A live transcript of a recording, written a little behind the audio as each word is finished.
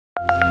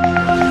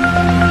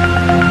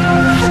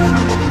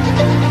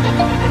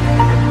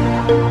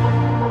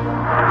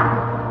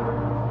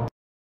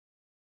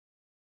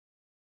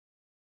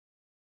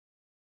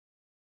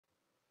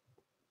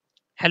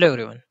Hello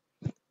everyone,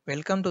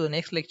 welcome to the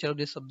next lecture of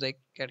this subject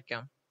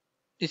CAD/CAM.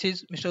 This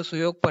is Mr.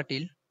 Suyog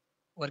Patil,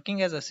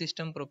 working as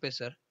Assistant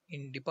Professor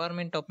in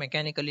Department of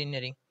Mechanical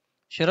Engineering,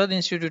 Sharad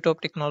Institute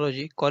of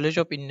Technology, College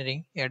of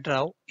Engineering,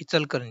 Yadrao,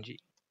 Ichalkaranji.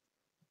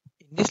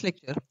 In this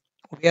lecture,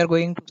 we are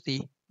going to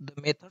see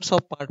the methods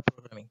of part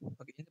programming.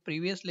 Okay, in the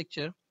previous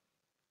lecture,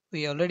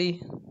 we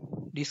already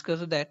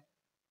discussed that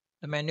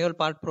the manual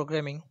part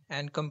programming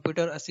and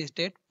computer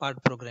assisted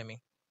part programming.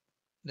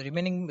 The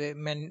remaining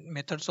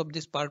methods of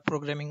this part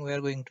programming we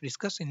are going to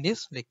discuss in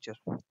this lecture.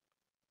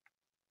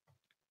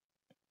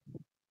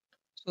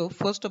 So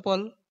first of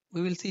all,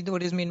 we will see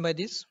what is meant by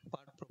this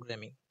part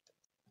programming.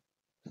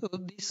 So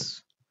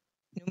this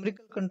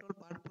numerical control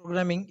part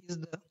programming is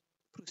the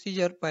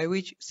procedure by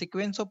which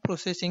sequence of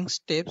processing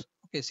steps,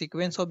 okay,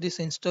 sequence of these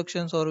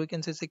instructions, or we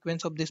can say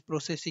sequence of this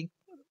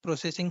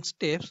processing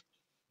steps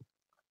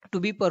to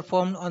be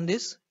performed on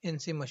this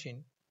NC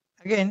machine.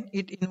 Again,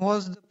 it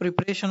involves the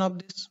preparation of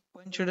this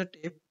punched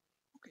tape,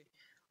 okay,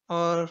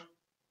 or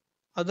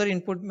other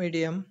input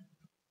medium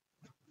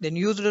then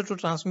used to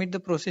transmit the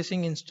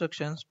processing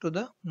instructions to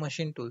the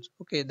machine tools.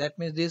 Okay, that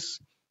means this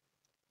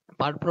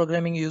part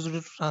programming used to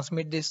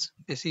transmit this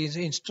is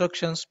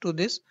instructions to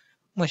this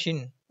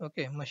machine,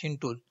 okay, machine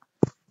tool.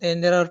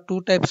 Then there are two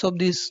types of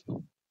this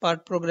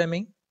part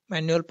programming: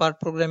 manual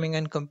part programming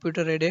and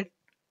computer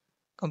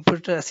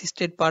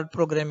assisted part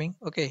programming.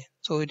 Okay,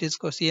 so it is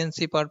called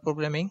CNC part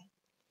programming.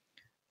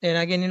 Then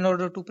again, in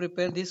order to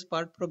prepare this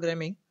part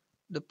programming,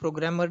 the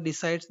programmer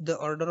decides the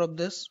order of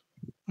this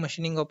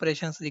machining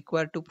operations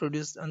required to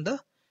produce on the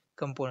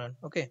component.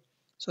 Okay,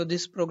 so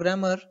this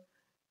programmer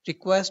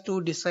requires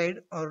to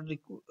decide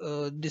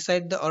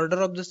the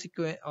order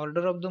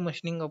of the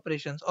machining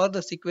operations or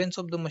the sequence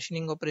of the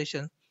machining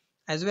operations,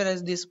 as well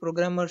as this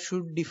programmer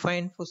should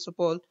define first of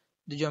all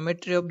the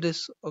geometry of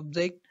this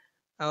object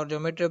or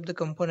geometry of the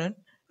component.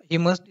 He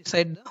must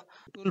decide the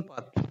tool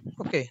path.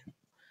 Okay,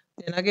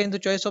 then again the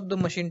choice of the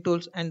machine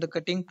tools and the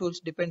cutting tools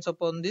depends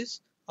upon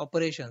these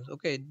operations.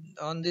 Okay,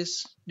 on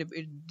this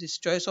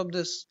choice of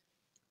this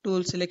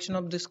tool, selection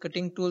of this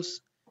cutting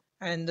tools,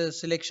 and the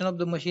selection of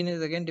the machine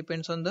is again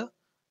depends on the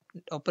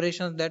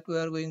operations that we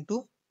are going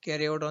to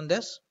carry out on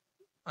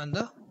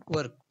the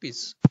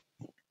workpiece.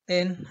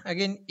 Then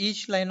again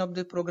each line of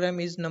the program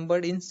is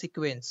numbered in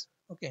sequence.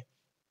 Okay,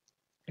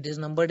 it is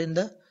numbered in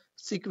the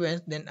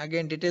sequence. Then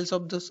again details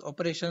of those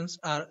operations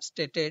are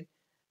stated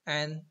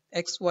and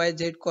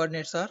XYZ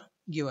coordinates are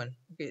given.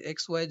 Okay,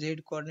 XYZ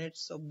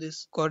coordinates of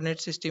this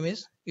coordinate system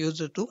is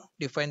used to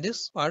define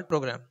this part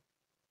program.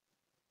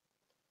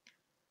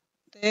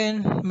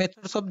 Then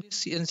methods of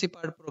this CNC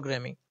part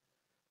programming.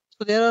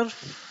 So there are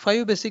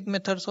five basic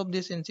methods of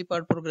this NC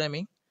part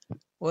programming.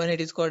 One, it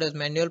is called as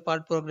manual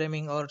part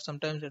programming, or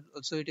sometimes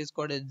it is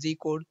called as Z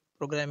code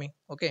programming.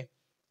 Okay,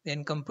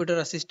 then computer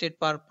assisted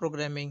part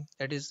programming,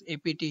 that is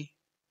APT.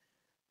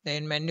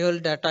 Then manual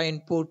data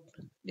input,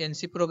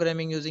 NC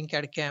programming using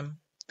CAD/CAM,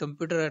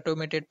 computer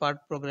automated part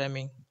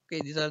programming.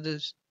 Okay, these are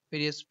the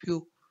various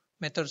few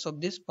methods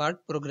of this part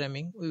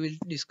programming we will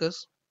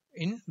discuss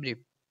in brief.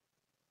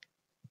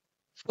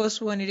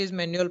 First one, it is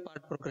manual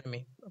part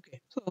programming. Okay,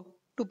 so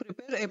to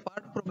prepare a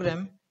part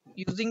program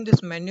using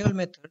this manual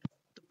method,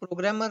 the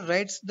programmer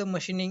writes the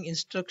machining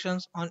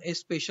instructions on a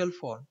special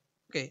form.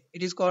 Okay,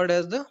 it is called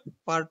as the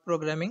part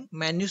programming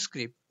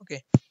manuscript.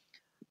 Okay,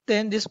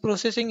 then these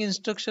processing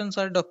instructions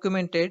are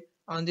documented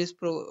on this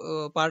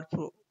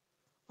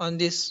on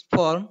this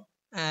form,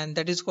 and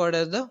that is called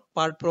as the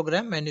part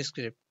program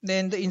manuscript.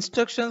 Then the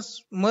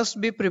instructions must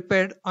be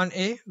prepared on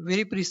a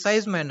very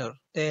precise manner.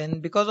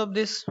 Then because of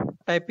this,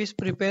 typist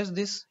prepares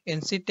this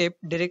NC tape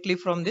directly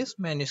from this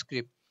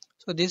manuscript.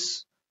 So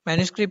this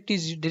manuscript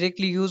is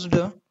directly used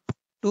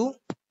to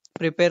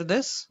prepare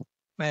this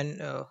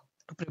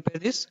to prepare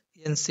this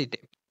NC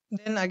tape.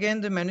 Then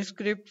again the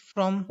manuscript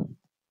from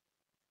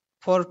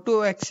for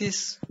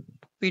 2-axis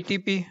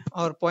PTP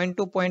or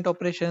point-to-point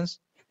operations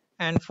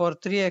and for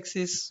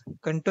 3-axis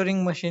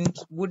contouring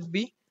machines would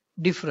be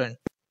different.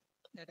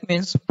 That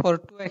means for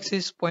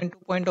 2-axis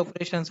point-to-point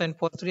operations and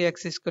for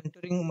 3-axis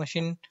contouring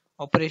machine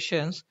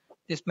operations,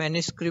 this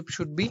manuscript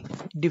should be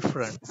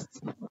different.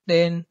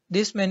 Then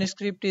this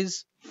manuscript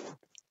is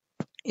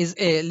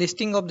a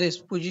listing of these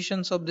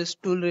positions of this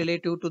tool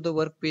relative to the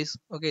workpiece.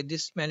 Okay,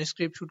 this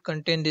manuscript should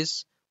contain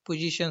these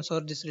positions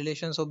or these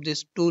relations of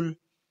this tool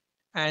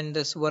and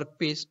this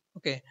workpiece,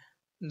 okay,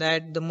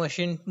 that the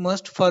machine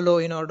must follow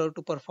in order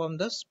to perform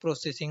this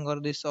processing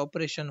or this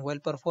operation. While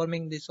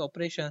performing this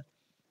operation,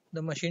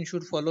 the machine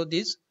should follow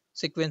this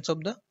sequence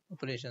of the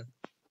operation.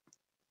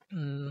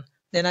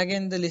 Then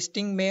again the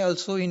listing may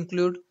also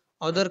include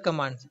other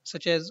commands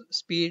such as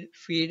speed,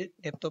 feed,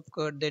 depth of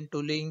cut, then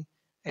tooling,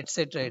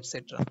 etc,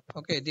 etc.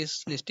 Okay,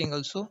 this listing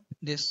also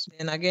this.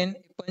 Then again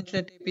punch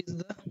tape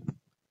is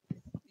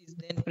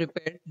then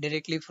prepared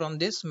directly from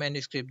this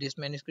manuscript. This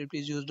manuscript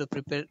is used to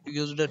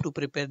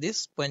prepare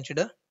this punched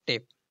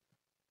tape.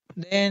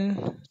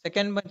 Then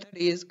second method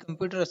is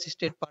computer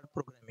assisted part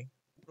programming.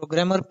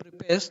 Programmer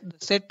prepares the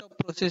set of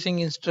processing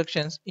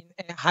instructions in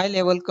a high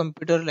level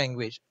computer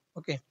language.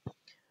 Okay,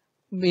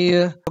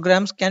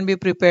 programs can be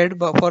prepared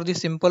for the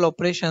simple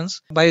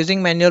operations by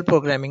using manual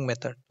programming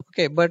method.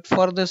 Okay, but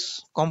for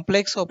this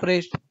complex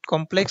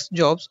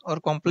jobs or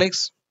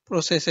complex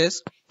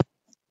processes,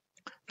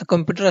 the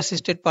computer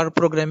assisted part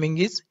programming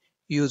is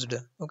used.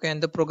 Okay,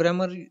 and the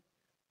programmer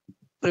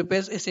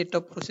prepares a set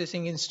of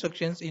processing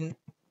instructions in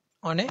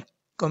on a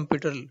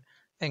computer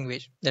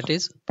language, that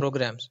is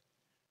programs.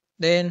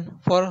 Then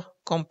for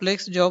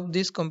complex job,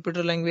 this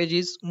computer language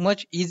is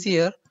much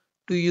easier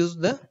to use.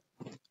 The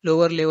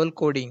lower level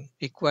coding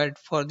required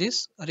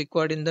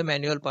in the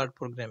manual part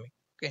programming.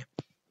 Okay,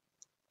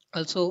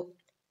 also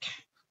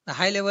the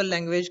high level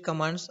language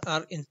commands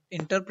are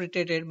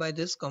interpreted by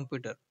this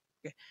computer.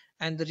 Okay,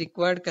 and the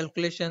required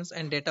calculations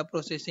and data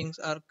processings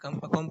are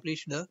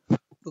accomplished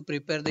to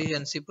prepare the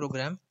NC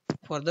program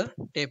for the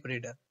tape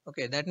reader.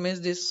 Okay, that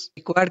means this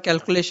required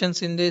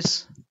calculations in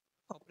this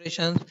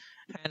operations,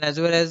 and as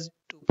well as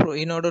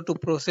in order to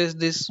process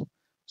this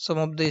some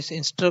of these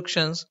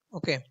instructions.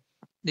 Okay,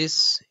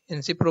 these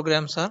NC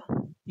programs are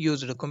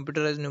used.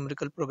 Computerized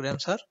numerical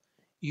programs are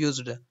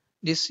used.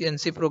 This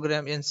NC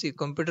program, NC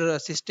computer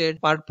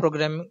assisted part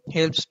program,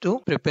 helps to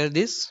prepare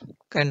this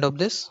kind of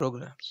this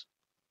programs.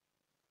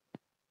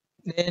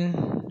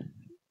 Then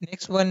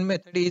next one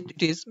method is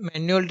it is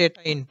manual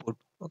data input.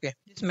 Okay,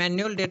 this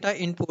manual data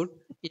input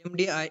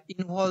MDI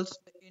involves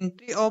the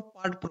entry of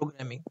part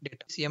programming data.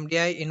 This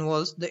MDI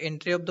involves the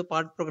entry of the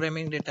part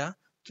programming data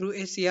through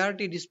a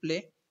CRT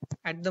display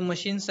at the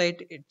machine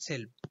site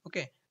itself.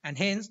 Okay, and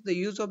hence the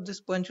use of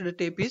this punched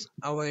tape is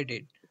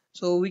avoided.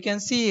 So we can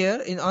see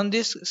here in on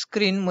this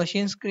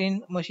machine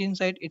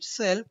site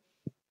itself,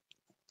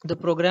 the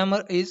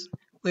programmer is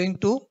going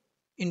to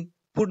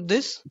input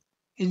this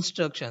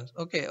instructions.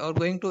 Okay, or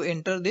going to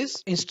enter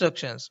these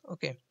instructions.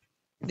 Okay,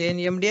 then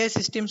MDI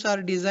systems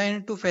are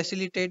designed to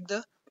facilitate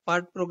the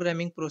part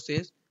programming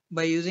process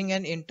by using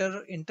an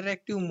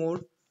interactive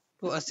mode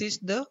to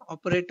assist the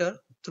operator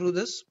through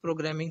this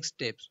programming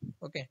steps.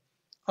 Okay,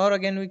 or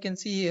again we can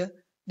see here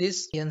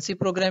this NC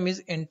program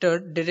is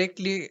entered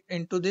directly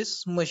into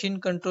this machine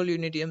control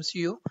unit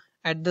MCU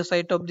at the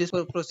site of this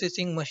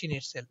processing machine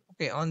itself.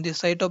 Okay, on the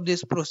site of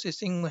this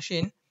processing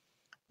machine,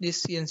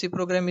 this NC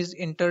program is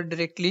entered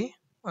directly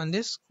on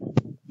this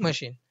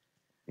machine.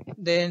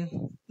 Then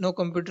no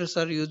computers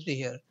are used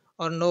here,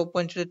 or no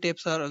punched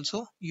tapes are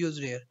also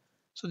used here.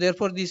 So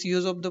therefore this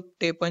use of the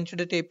punched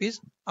tape is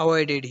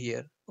avoided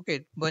here.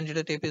 Okay,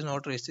 punched tape is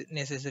not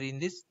necessary in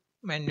this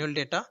manual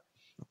data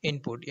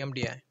input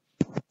MDI.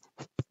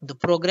 The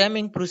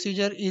programming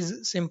procedure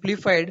is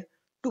simplified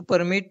to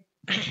permit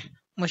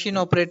machine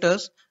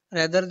operators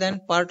rather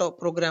than part of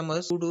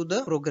programmers to do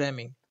the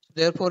programming.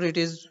 Therefore it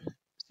is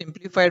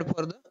simplified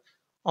for the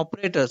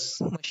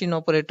machine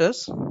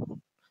operators.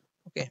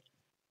 Okay,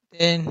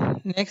 then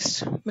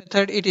next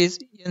method it is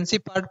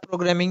NC part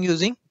programming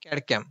using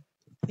CAD/CAM.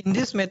 In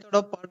this method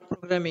of part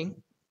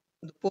programming,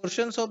 the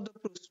portions of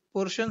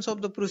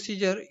the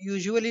procedure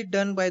usually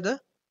done by the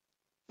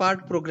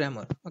part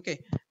programmer. Okay,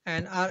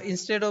 and are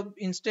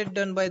instead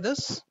done by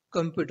this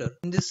computer.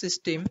 In this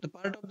system, the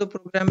part of the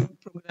program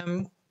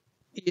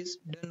is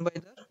done by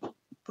the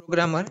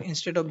programmer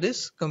instead of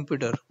this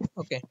computer.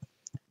 Okay,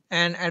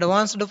 an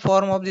advanced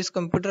form of this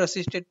computer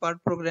assisted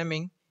part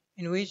programming,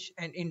 in which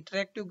an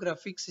interactive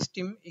graphic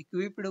system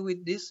equipped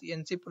with this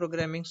NC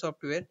programming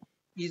software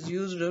is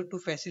used to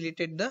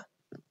facilitate the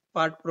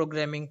part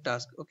programming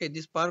task. Okay,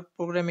 this part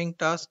programming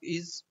task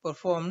is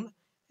performed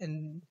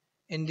in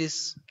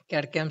this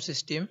CAD/CAM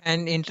system,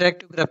 and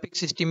interactive graphic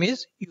system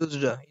is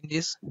used in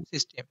this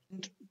system.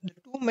 The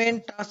two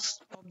main tasks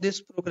of this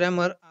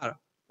programmer are,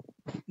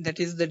 that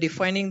is the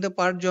defining the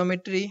part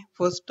geometry.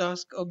 First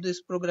task of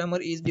this programmer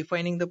is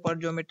defining the part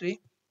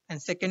geometry,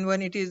 and second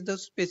one it is the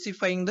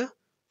specifying the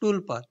tool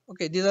path.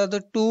 Okay, these are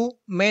the two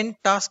main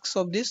tasks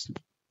of this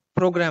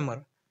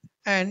programmer,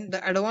 and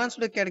the advanced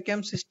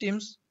CAD/CAM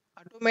systems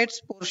automates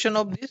portion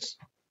of this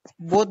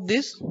both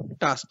these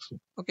tasks.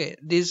 Okay,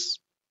 these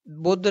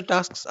both the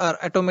tasks are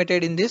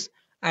automated in this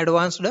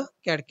advanced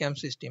CAD/CAM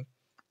system.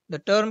 The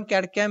term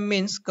CAD/CAM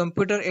means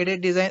computer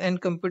aided design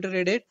and computer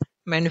aided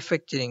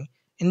manufacturing.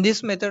 In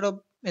this method,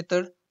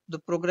 the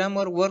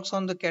programmer works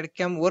on the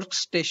CAD/CAM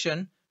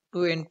workstation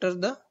to enter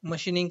the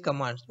machining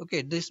commands.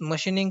 Okay, this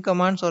machining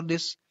commands or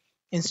this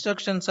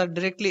instructions are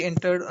directly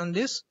entered on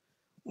this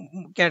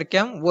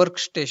CAD/CAM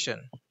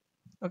workstation.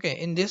 Okay,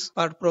 in this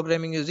part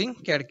programming using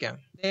CAD/CAM.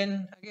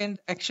 Then again,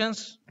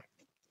 actions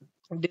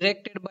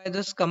directed by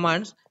these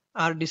commands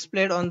are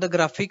displayed on the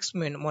graphics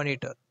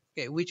monitor.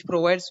 Okay, which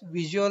provides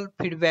visual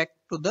feedback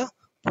to the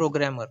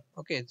programmer.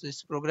 Okay, so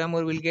this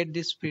programmer will get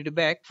this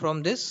feedback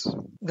from this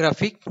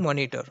graphic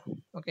monitor.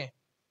 Okay,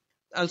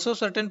 also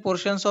certain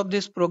portions of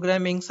this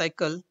programming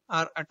cycle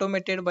are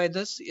automated by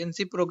this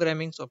NC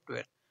programming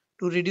software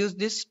to reduce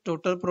this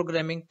total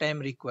programming time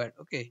required.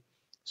 Okay,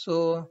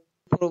 so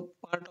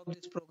part of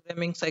this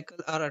programming cycle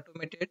are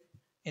automated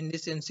in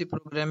this NC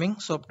programming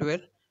software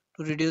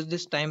to reduce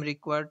this time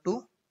required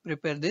to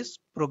prepare this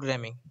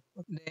programming.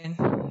 Then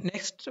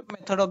next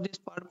method of this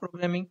part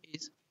programming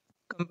is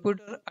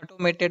computer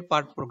automated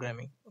part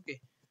programming. Okay,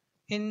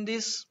 in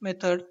this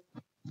method,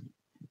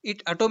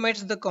 it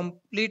automates the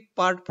complete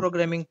part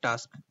programming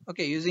task,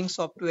 okay, using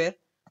software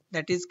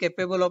that is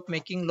capable of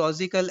making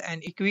logical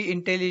and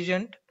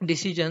equi-intelligent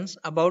decisions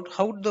about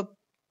how the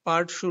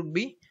part should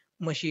be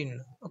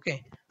machined.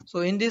 Okay, so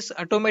in this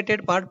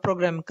automated part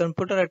program,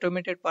 computer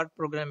automated part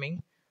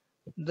programming,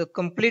 the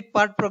complete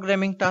part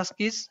programming task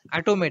is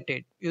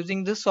automated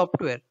using the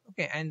software,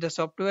 okay, and the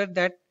software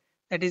that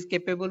is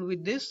capable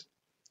with this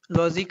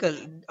logical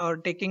or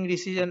taking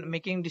decision,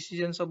 making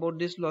decisions about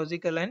this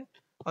logical and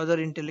other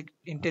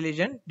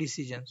intelligent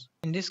decisions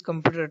in this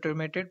computer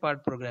automated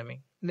part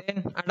programming.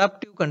 Then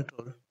adaptive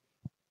control.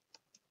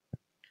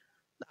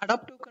 The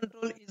adaptive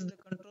control is the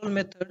control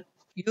method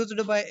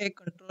used by a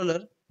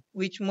controller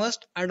which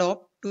must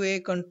adapt to a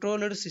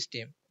controlled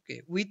system,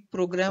 okay, with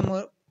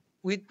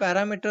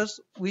parameters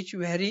which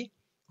vary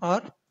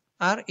or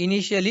are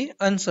initially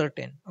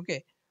uncertain.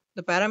 Okay,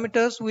 the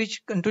parameters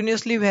which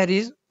continuously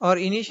varies or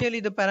initially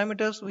the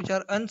parameters which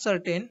are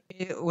uncertain,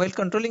 while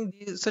controlling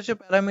such a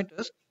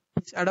parameters,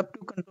 this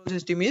adaptive control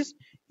system is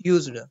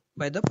used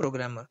by the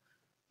programmer.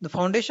 The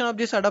foundation of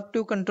this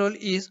adaptive control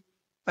is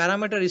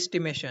parameter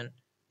estimation,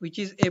 which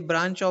is a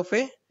branch of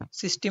a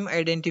system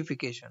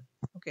identification.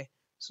 Okay,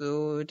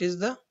 so it is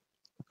the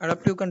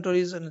adaptive control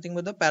is nothing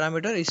but the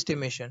parameter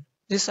estimation.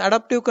 This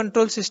adaptive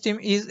control system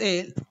is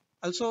a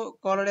also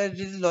called as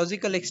the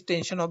logical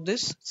extension of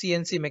this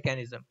CNC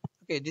mechanism.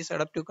 Okay, this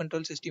adaptive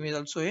control system is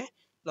also a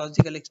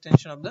logical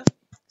extension of the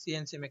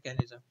CNC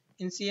mechanism.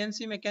 In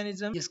CNC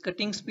mechanism, this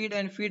cutting speed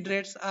and feed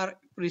rates are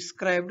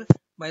prescribed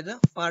by the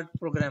part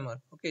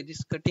programmer. Okay,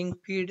 this cutting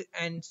feed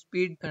and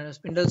speed,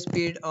 spindle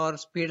speed or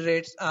speed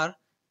rates are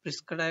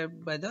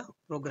prescribed by the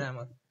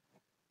programmer.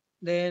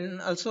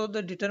 Then also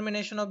the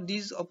determination of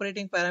these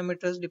operating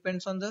parameters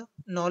depends on the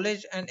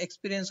knowledge and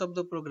experience of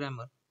the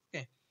programmer.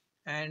 Okay,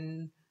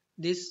 and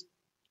this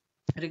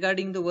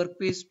regarding the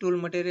workpiece, tool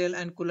material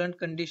and coolant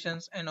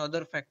conditions and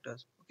other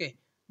factors. Okay,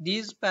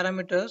 these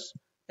parameters,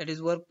 that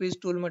is workpiece,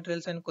 tool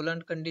materials and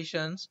coolant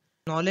conditions,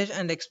 knowledge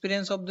and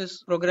experience of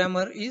this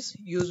programmer is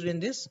used in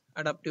this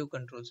adaptive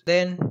controls.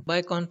 Then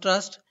by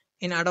contrast,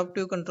 in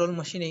adaptive control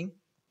machining,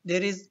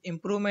 there is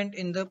improvement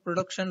in the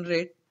production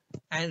rate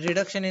and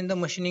reduction in the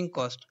machining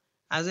cost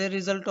as a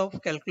result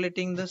of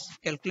calculating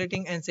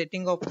and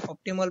setting of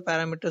optimal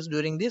parameters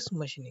during this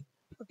machining.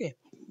 Okay,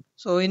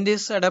 so in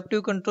this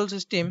adaptive control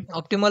system,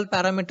 optimal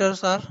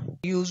parameters are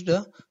used.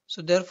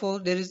 So therefore,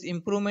 there is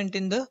improvement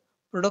in the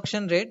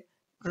production rate.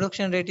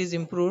 Production rate is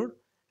improved,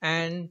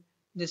 and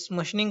this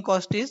machining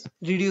cost is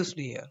reduced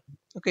here.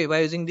 Okay, by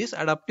using this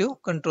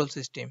adaptive control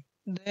system.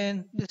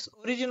 Then this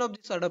origin of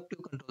this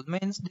adaptive control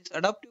means this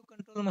adaptive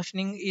control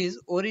machining is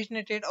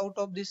originated out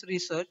of this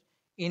research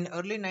in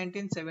early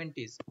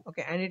 1970s.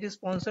 Okay, and it is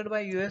sponsored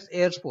by US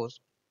Air Force.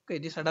 Okay,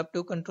 this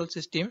adaptive control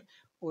system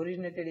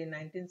originated in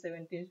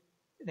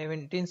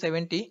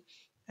 1970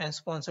 and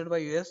sponsored by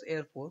US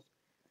Air Force.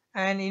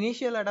 And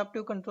initial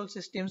adaptive control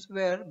systems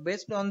were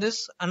based on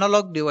this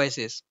analog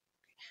devices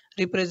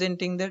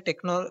representing the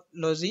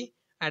technology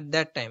at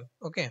that time.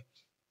 Okay,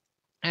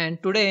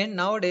 and today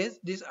nowadays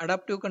this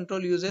adaptive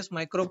control uses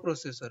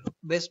microprocessor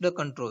based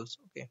controls.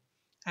 Okay,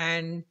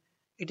 and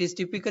it is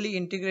typically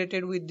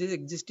integrated with the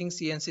existing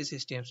CNC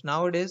systems.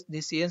 Nowadays the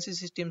CNC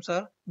systems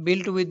are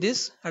built with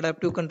this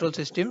adaptive control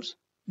systems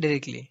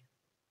directly.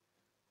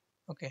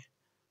 Okay,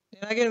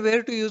 then again,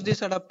 where to use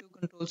this adaptive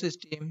control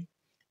system?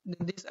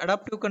 This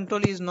adaptive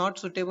control is not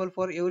suitable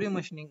for every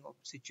machining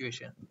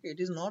situation. It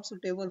is not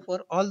suitable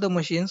for all the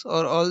machines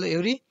or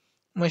every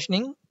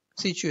machining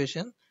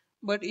situation.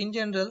 But in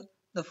general,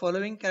 the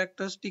following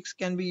characteristics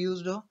can be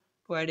used to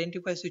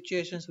identify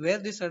situations where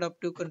this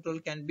adaptive control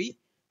can be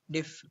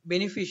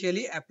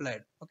beneficially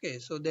applied. Okay,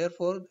 so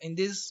therefore, in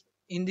these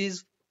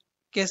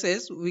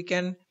cases, we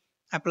can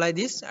apply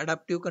this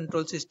adaptive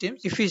control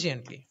systems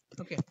efficiently.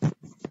 Okay.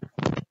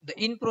 The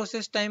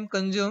in-process time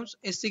consumes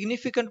a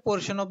significant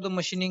portion of the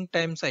machining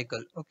time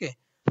cycle. Okay,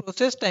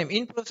 in-process time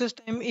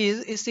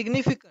is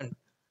significant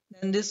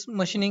than this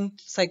machining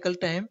cycle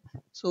time.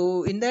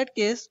 So in that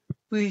case,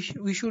 we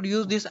should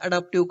use this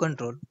adaptive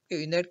control.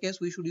 Okay, in that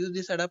case, we should use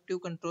this adaptive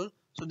control.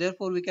 So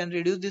therefore, we can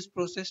reduce this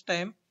process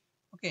time.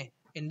 Okay,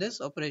 in this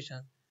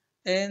operation.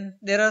 And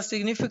there are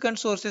significant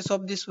sources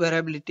of this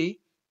variability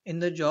in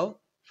the job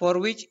for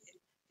which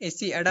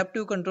AC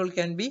adaptive control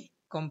can be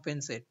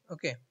compensated.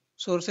 Okay,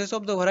 sources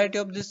of the variety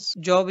of this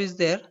job is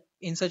there.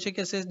 In such a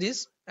cases,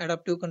 this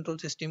adaptive control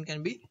system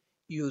can be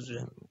used.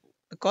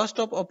 The cost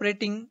of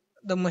operating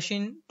the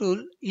machine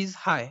tool is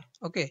high.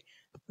 Okay,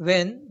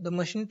 when the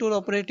machine tool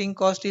operating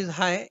cost is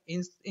high,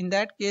 in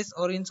that case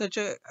or in such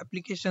a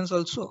applications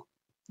also,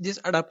 this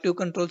adaptive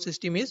control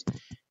system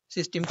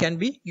can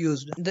be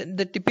used.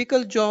 The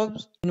typical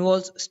jobs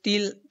involves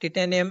steel,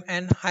 titanium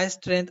and high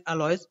strength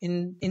alloys.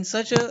 In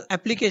such a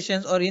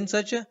applications or in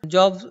such a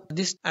jobs,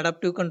 this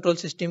adaptive control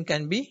system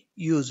can be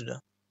used.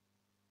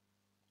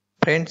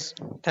 Friends,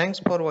 thanks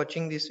for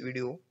watching this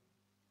video.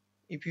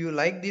 If you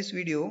like this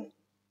video,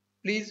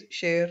 please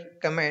share,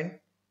 comment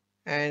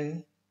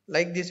and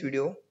like this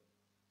video.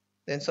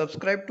 Then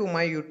subscribe to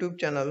my YouTube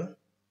channel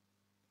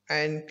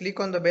and click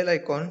on the bell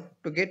icon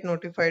to get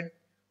notified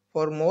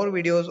for more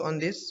videos on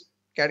this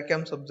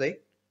CAD/CAM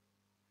subject.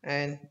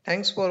 And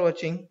thanks for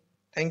watching.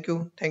 Thank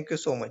you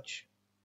so much.